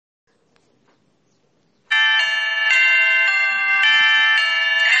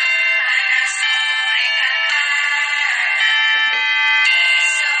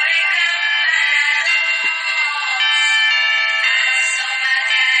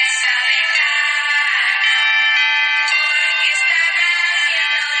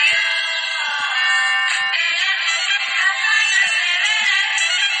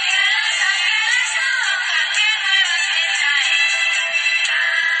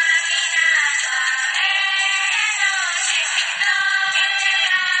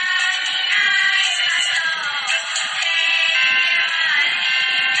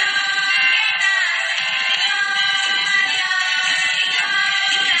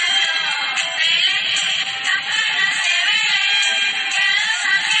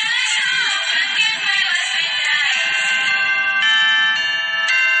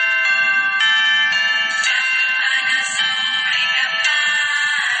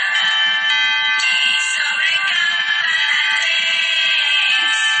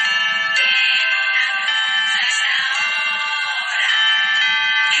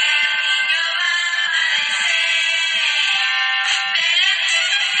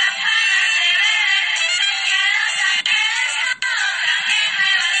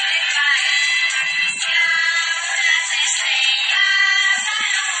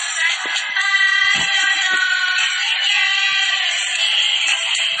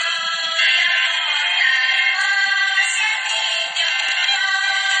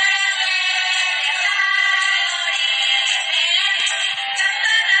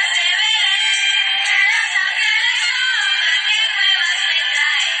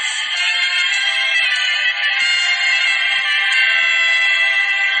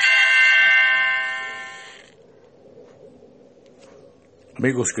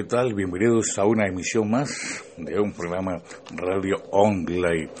Amigos, ¿qué tal? Bienvenidos a una emisión más de un programa radio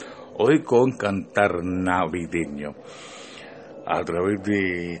online. Hoy con cantar navideño a través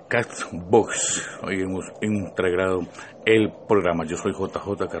de Catbox. Hoy hemos integrado el programa. Yo soy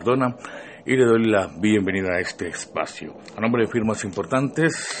JJ Cardona y le doy la bienvenida a este espacio. A nombre de firmas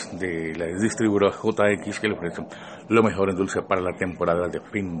importantes de la distribuidora JX, que le ofrecen lo mejor en dulce para la temporada de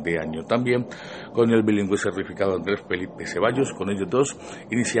fin de año. También con el bilingüe certificado Andrés Felipe Ceballos. Con ellos dos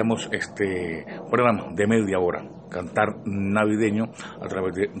iniciamos este programa de media hora, cantar navideño, a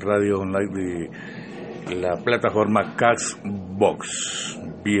través de radio online de la plataforma Catbox.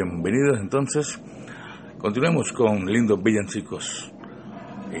 Bienvenidos entonces. Continuemos con lindos villancicos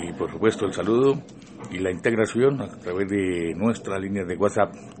y por supuesto el saludo y la integración a través de nuestra línea de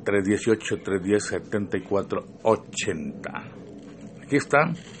WhatsApp 318-310-7480. Aquí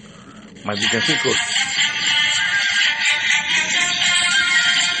están más villancicos.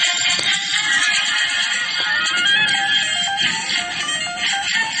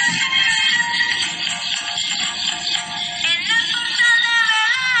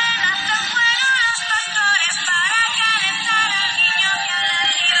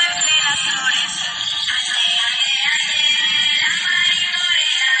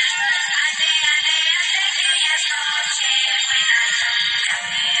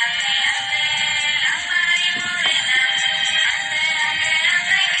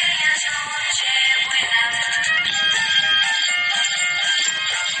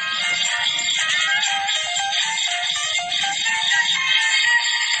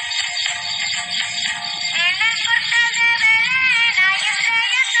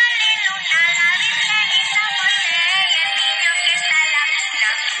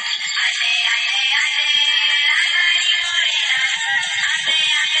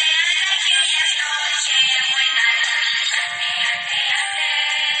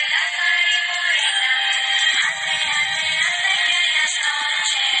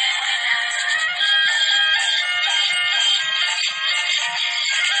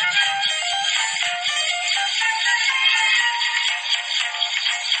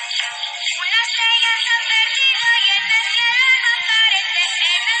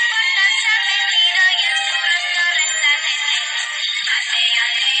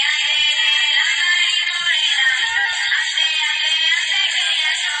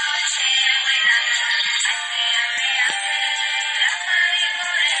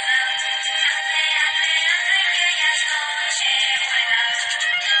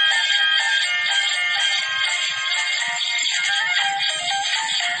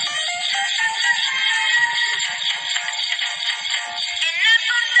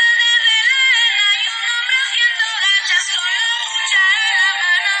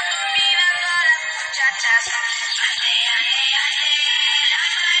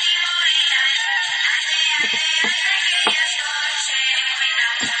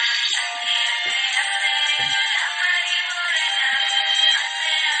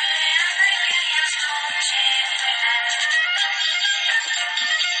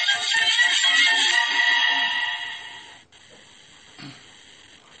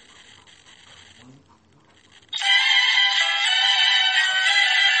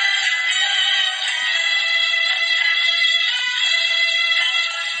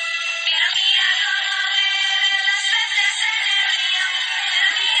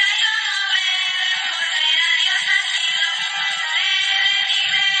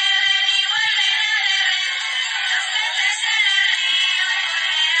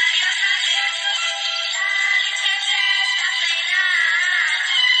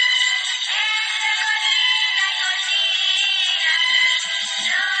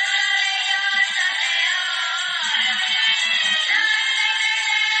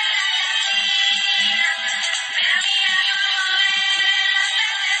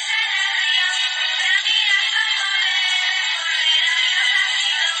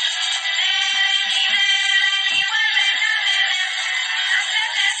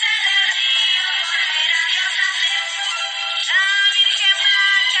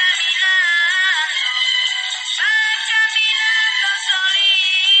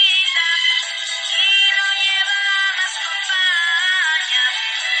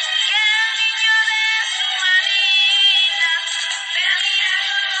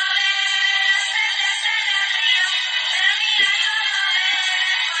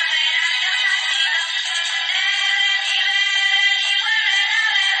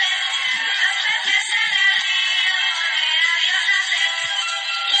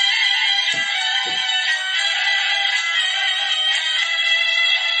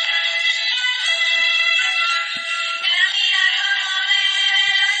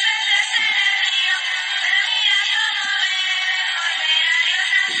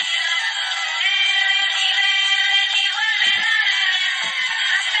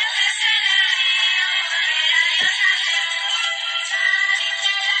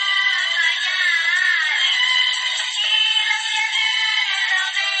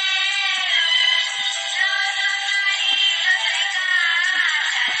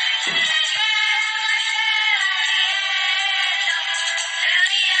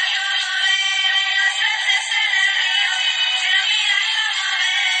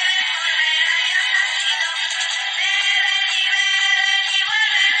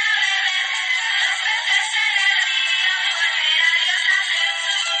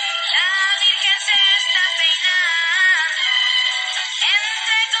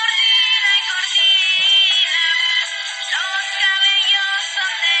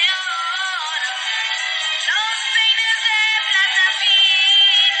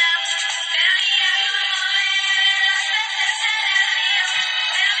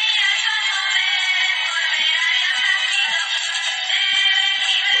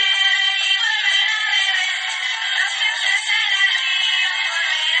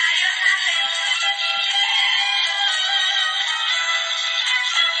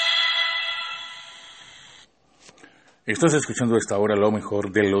 Estás escuchando a esta hora lo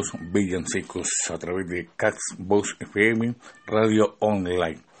mejor de los villancicos a través de Voz FM, radio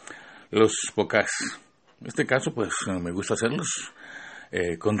online. Los podcasts, en este caso pues me gusta hacerlos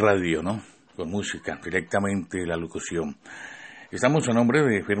con radio, ¿no? Con música, directamente la locución. Estamos a nombre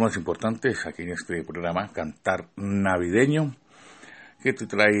de firmas importantes aquí en este programa, Cantar Navideño, que te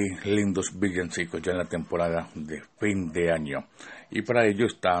trae lindos villancicos ya en la temporada de fin de año. Y para ello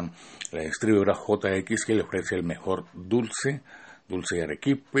está la distribuidora JX, que le ofrece el mejor dulce de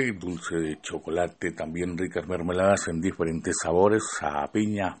arequipe, dulce de chocolate, también ricas mermeladas en diferentes sabores, a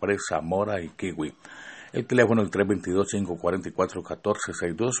piña, fresa, mora y kiwi. El teléfono es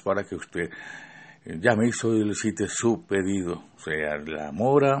 322-544-1462 para que usted llame y solicite su pedido, sea la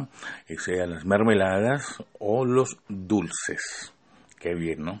mora, sea las mermeladas o los dulces. Qué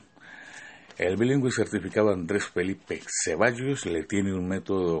bien, ¿no? El bilingüe certificado Andrés Felipe Ceballos le tiene un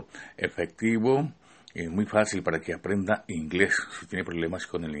método efectivo y muy fácil para que aprenda inglés. Si tiene problemas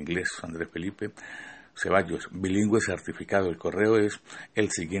con el inglés, Andrés Felipe Ceballos, bilingüe certificado. El correo es el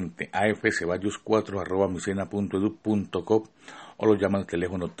siguiente, afceballos4@micena.edu.co, o lo llama al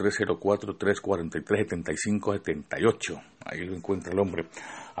teléfono 304-343-7578. Ahí lo encuentra el hombre.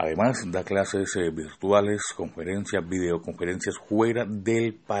 Además, da clases virtuales, conferencias, videoconferencias fuera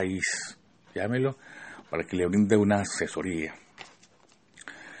del país. Llámelo para que le brinde una asesoría.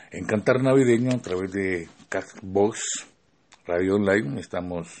 En Cantar Navideño, a través de Voz Radio Online,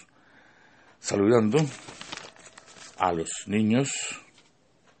 estamos saludando a los niños,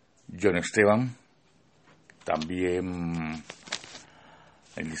 John Esteban, también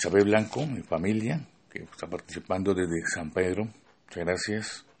Elizabeth Blanco, mi familia, que está participando desde San Pedro. Muchas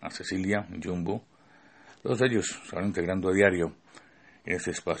gracias a Cecilia, Jumbo. Todos ellos se van integrando a diario en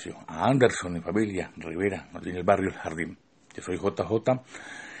este espacio. A Anderson, mi familia, Rivera, aquí en el barrio El Jardín. Yo soy JJ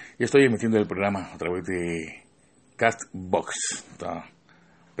y estoy emitiendo el programa a través de Castbox, esta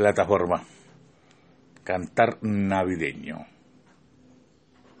plataforma. Cantar Navideño.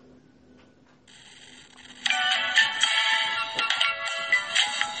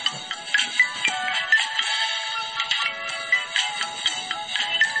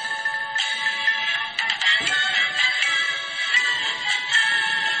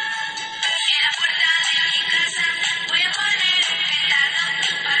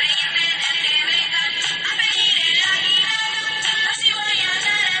 Así voy a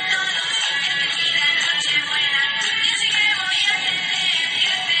dar a todos en vestida nochebuena. Y así que voy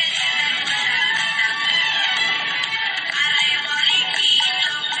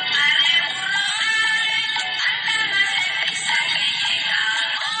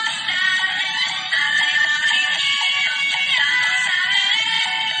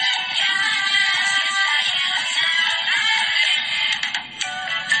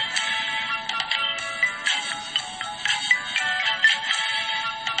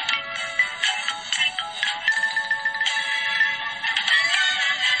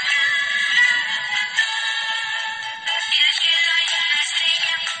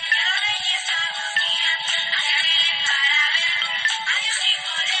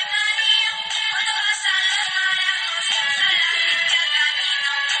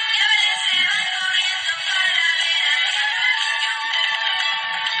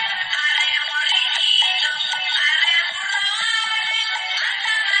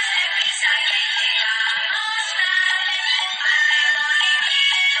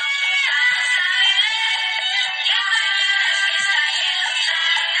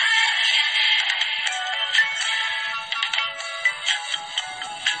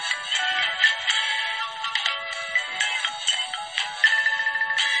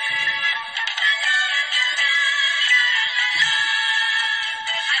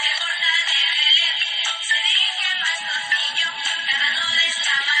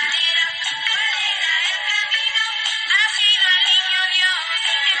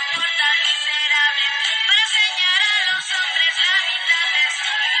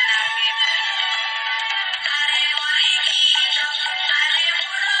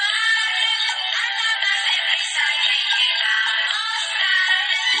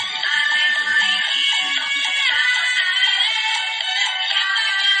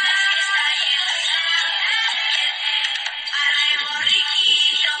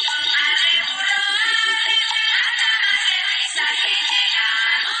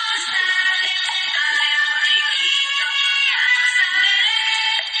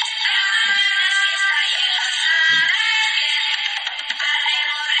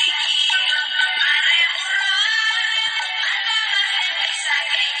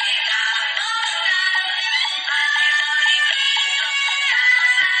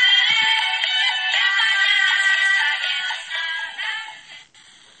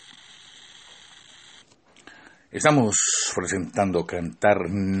Estamos presentando Cantar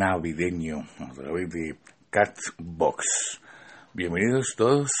Navideño a través de Catbox. Bienvenidos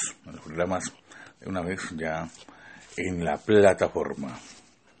todos a los programas de una vez ya en la plataforma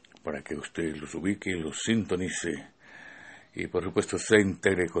para que usted los ubique, los sintonice y por supuesto se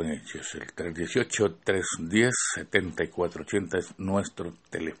integre con ellos. El 318-310-7480 es nuestro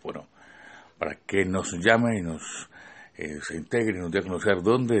teléfono para que nos llame y nos se integre y nos dé a conocer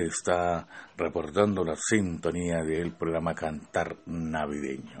dónde está reportando la sintonía del programa Cantar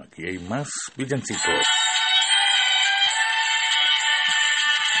Navideño. Aquí hay más villancicos.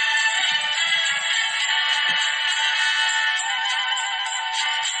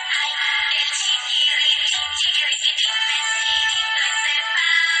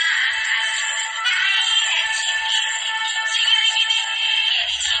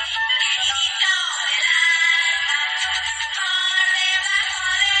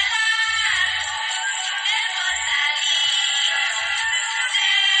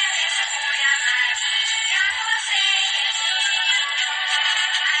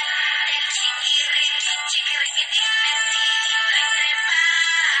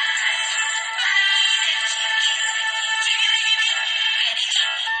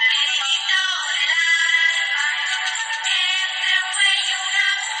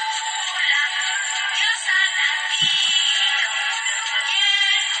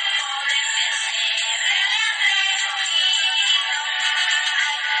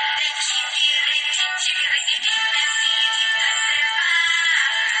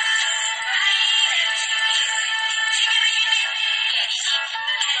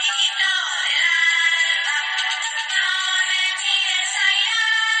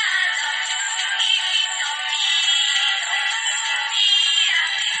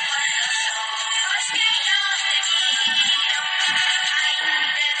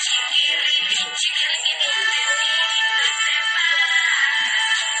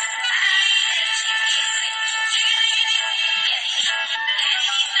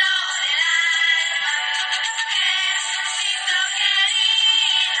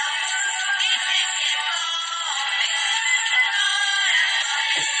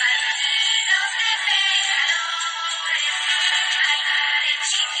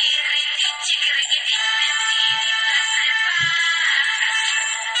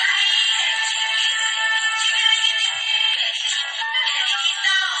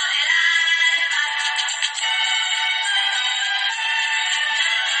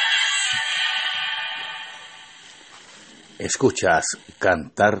 Escuchas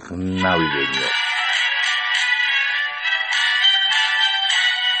Cantar Navideño.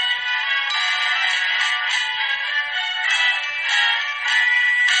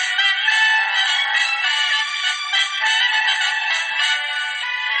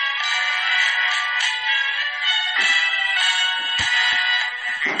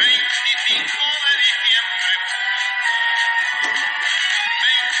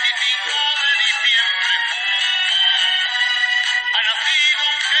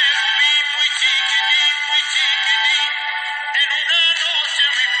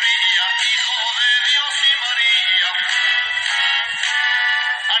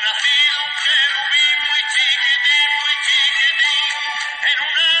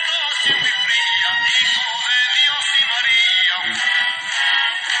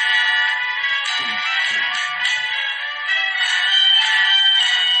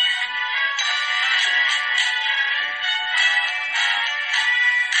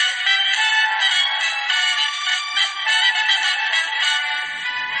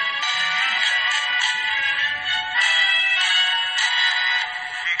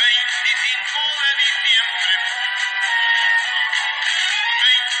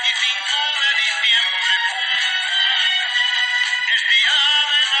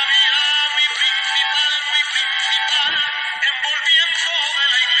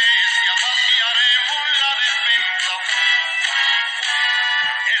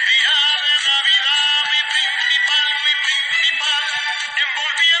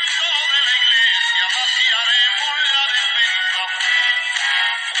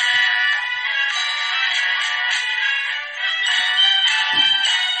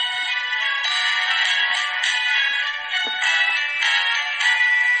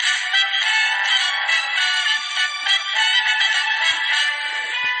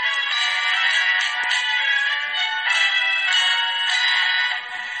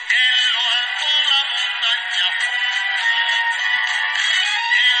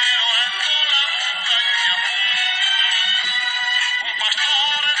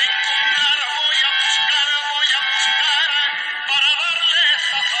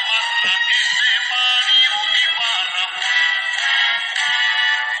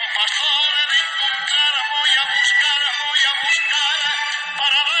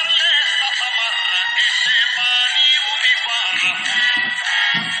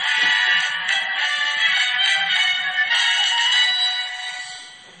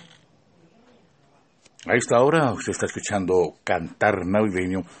 A esta hora usted está escuchando Cantar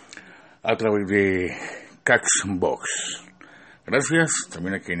Navideño a través de Caxbox. Gracias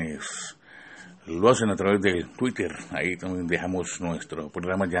también a quienes lo hacen a través de Twitter. Ahí también dejamos nuestro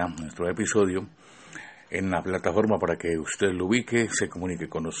programa ya, nuestro episodio, en la plataforma para que usted lo ubique, se comunique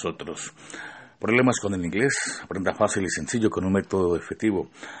con nosotros. Problemas con el inglés, aprenda fácil y sencillo con un método efectivo.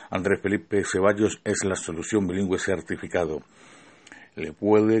 Andrés Felipe Ceballos es la solución bilingüe certificado. Le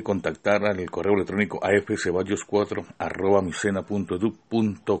puede contactar al correo electrónico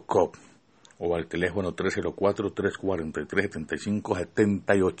afceballos4@micena.edu.co o al teléfono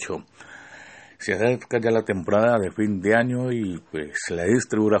 304-343-7578. Se acerca ya la temporada de fin de año y pues la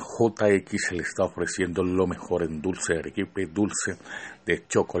distribuidora JX le está ofreciendo lo mejor en dulce de arequipe, dulce de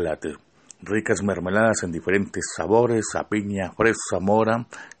chocolate. Ricas mermeladas en diferentes sabores, a piña, fresa, mora,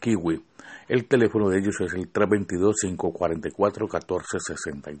 kiwi. El teléfono de ellos es el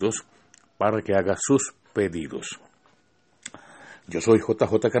 322-544-1462 para que haga sus pedidos. Yo soy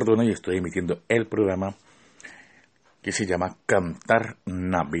JJ Cardona y estoy emitiendo el programa que se llama Cantar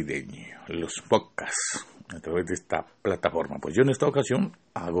Navideño, los podcasts a través de esta plataforma. Pues yo en esta ocasión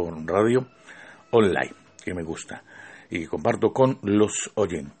hago radio online, que me gusta, y comparto con los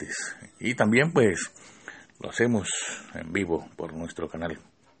oyentes. Y también pues lo hacemos en vivo por nuestro canal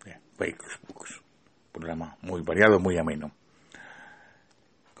de Facebook. Programa muy variado, muy ameno.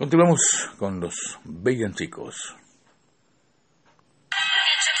 Continuamos con los villancicos.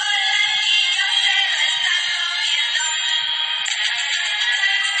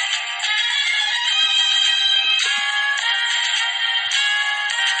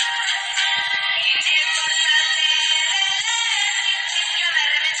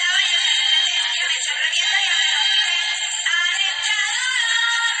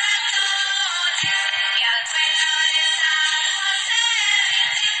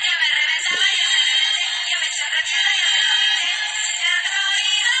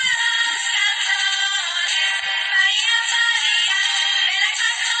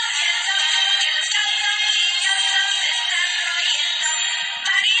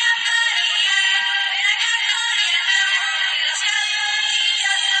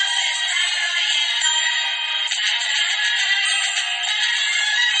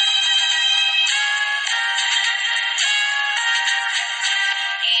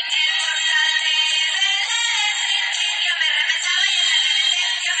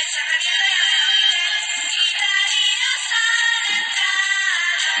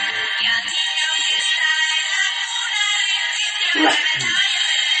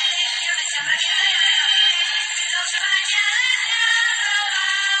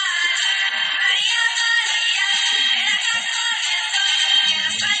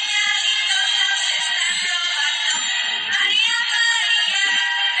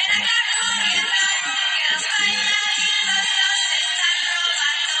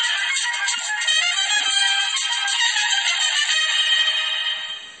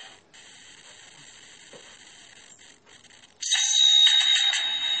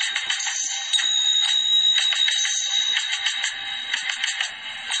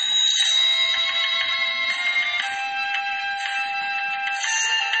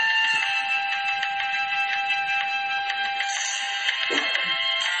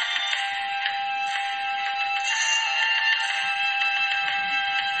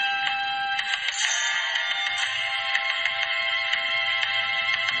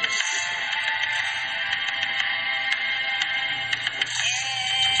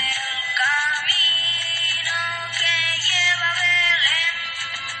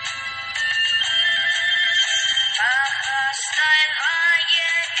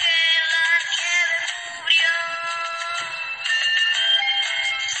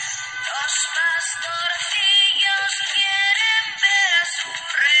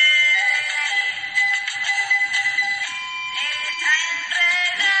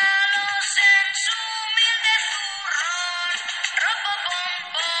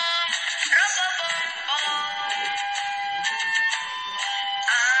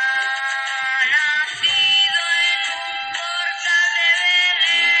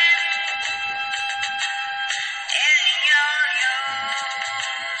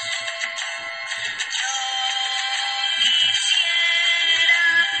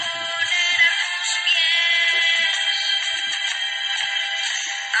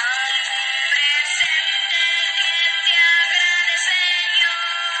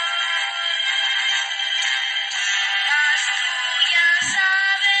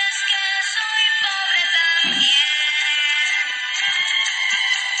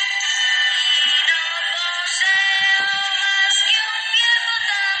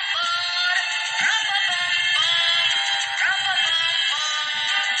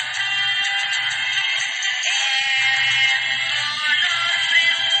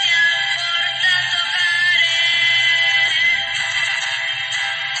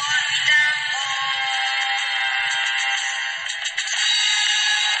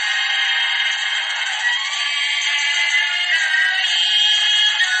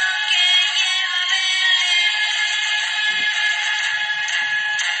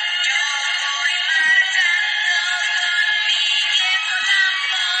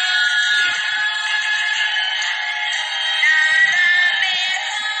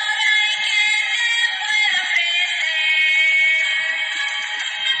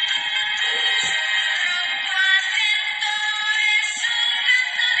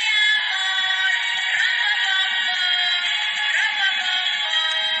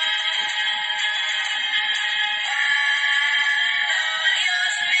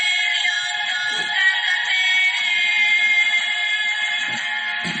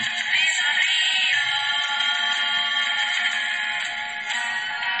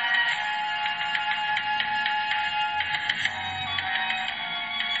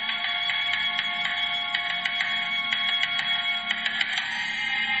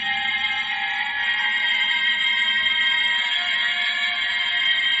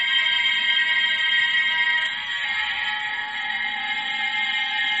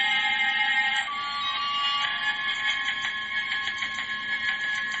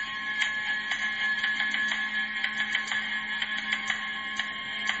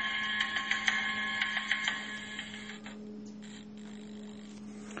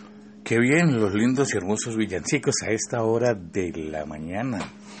 Qué bien, los lindos y hermosos villancicos a esta hora de la mañana,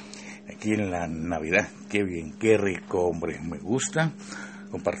 aquí en la Navidad. Qué bien, qué rico, hombre. Me gusta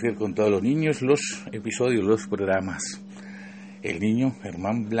compartir con todos los niños los episodios, los programas. El niño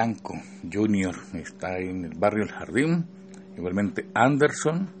Germán Blanco Jr. está en el barrio El Jardín, igualmente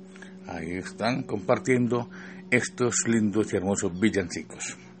Anderson. Ahí están compartiendo estos lindos y hermosos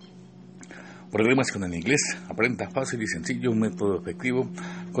villancicos. Problemas con el inglés, aprenda fácil y sencillo, un método efectivo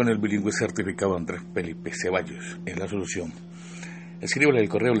con el bilingüe certificado Andrés Felipe Ceballos. Es la solución. Escríbele el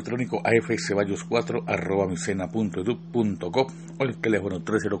correo electrónico afceballos4@micena.edu.co o el teléfono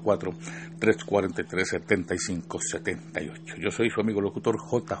 304-343-7578. Yo soy su amigo locutor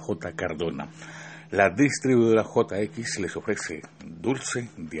JJ Cardona. La distribuidora JX les ofrece dulce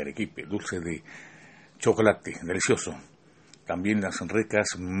de arequipe, dulce de chocolate, delicioso. También las ricas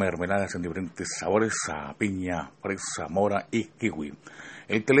mermeladas en diferentes sabores, a piña, fresa, mora y kiwi.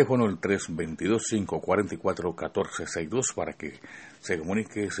 El teléfono el 322-544-1462 para que se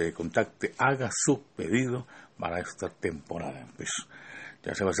comunique, se contacte, haga su pedido para esta temporada. Pues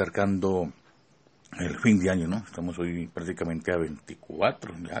ya se va acercando el fin de año, ¿no? Estamos hoy prácticamente a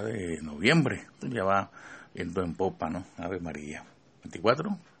 24 ya de noviembre. Ya va viendo en popa, ¿no? Ave María.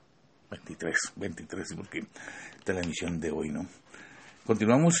 ¿24? 23, porque esta es la emisión de hoy, ¿no?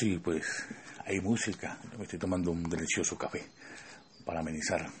 Continuamos y pues hay música. Yo me estoy tomando un delicioso café para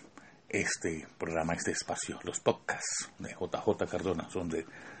amenizar este programa, este espacio. Los podcasts de JJ Cardona son de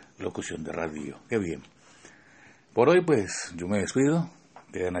locución de radio. Qué bien. Por hoy pues yo me despido.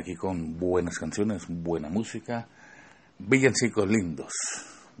 Quedan aquí con buenas canciones, buena música, villancicos lindos,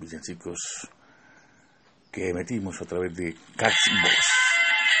 villancicos que metimos a través de Catbox.